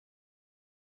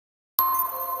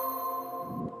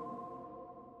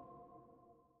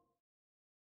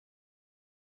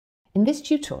In this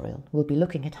tutorial, we'll be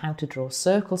looking at how to draw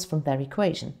circles from their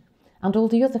equation and all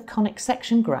the other conic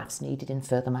section graphs needed in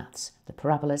further maths, the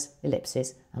parabolas,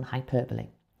 ellipses and hyperbole.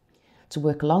 To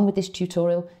work along with this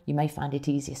tutorial, you may find it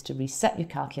easiest to reset your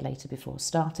calculator before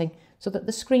starting so that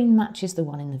the screen matches the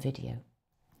one in the video.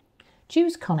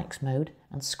 Choose conics mode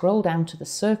and scroll down to the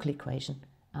circle equation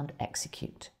and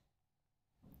execute.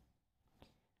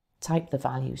 Type the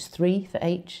values 3 for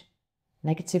h,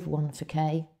 -1 for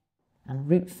k, and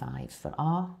 √5 for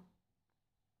r.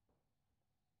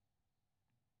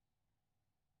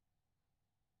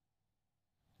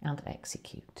 And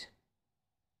execute.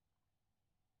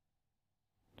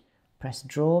 Press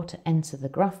Draw to enter the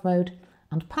graph mode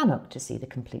and pan up to see the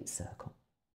complete circle.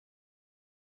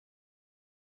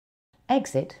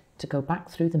 Exit to go back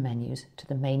through the menus to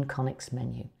the main conics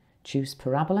menu. Choose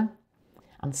Parabola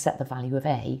and set the value of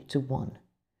a to 1.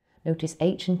 Notice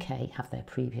h and k have their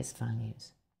previous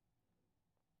values.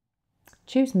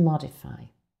 Choose Modify.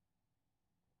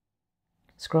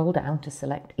 Scroll down to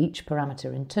select each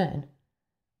parameter in turn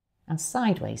and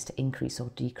sideways to increase or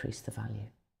decrease the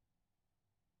value.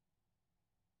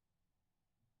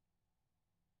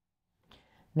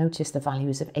 Notice the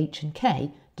values of h and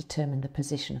k determine the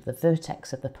position of the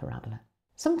vertex of the parabola.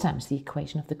 Sometimes the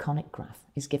equation of the conic graph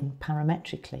is given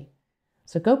parametrically,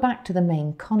 so go back to the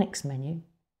main conics menu,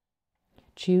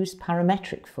 choose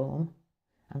parametric form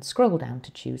and scroll down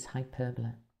to choose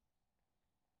hyperbola.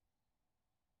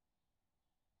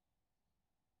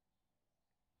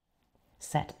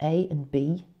 Set a and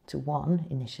b to 1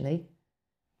 initially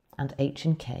and h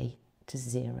and k to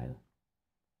 0.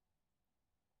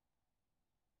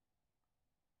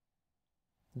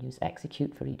 Use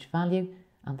execute for each value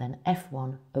and then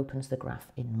F1 opens the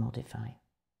graph in Modify.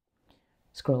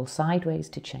 Scroll sideways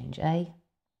to change A,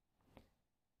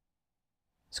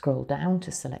 scroll down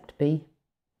to select B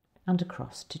and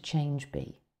across to change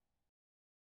B.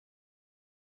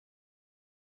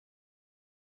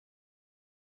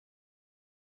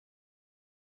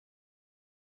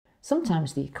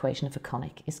 Sometimes the equation of a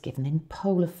conic is given in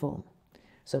polar form,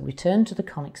 so return to the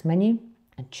conics menu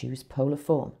and choose polar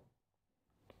form.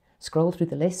 Scroll through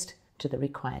the list to the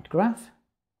required graph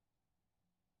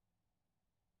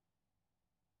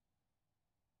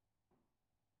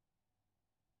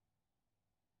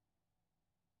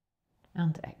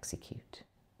and execute.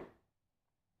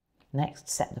 Next,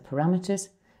 set the parameters.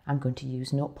 I'm going to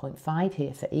use 0.5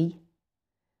 here for e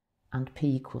and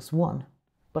p equals 1,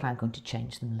 but I'm going to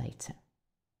change them later.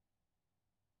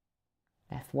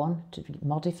 F1 to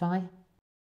modify.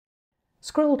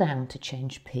 Scroll down to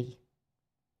change p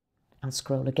and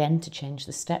scroll again to change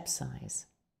the step size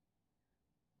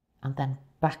and then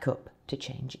back up to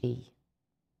change e.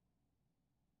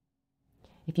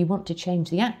 If you want to change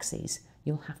the axes,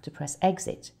 you'll have to press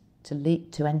exit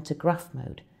to enter graph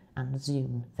mode and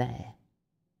zoom there.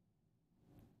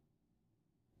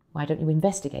 Why don't you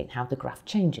investigate how the graph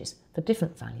changes for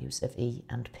different values of e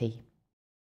and p?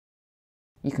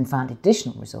 You can find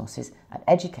additional resources at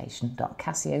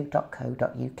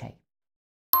education.casio.co.uk.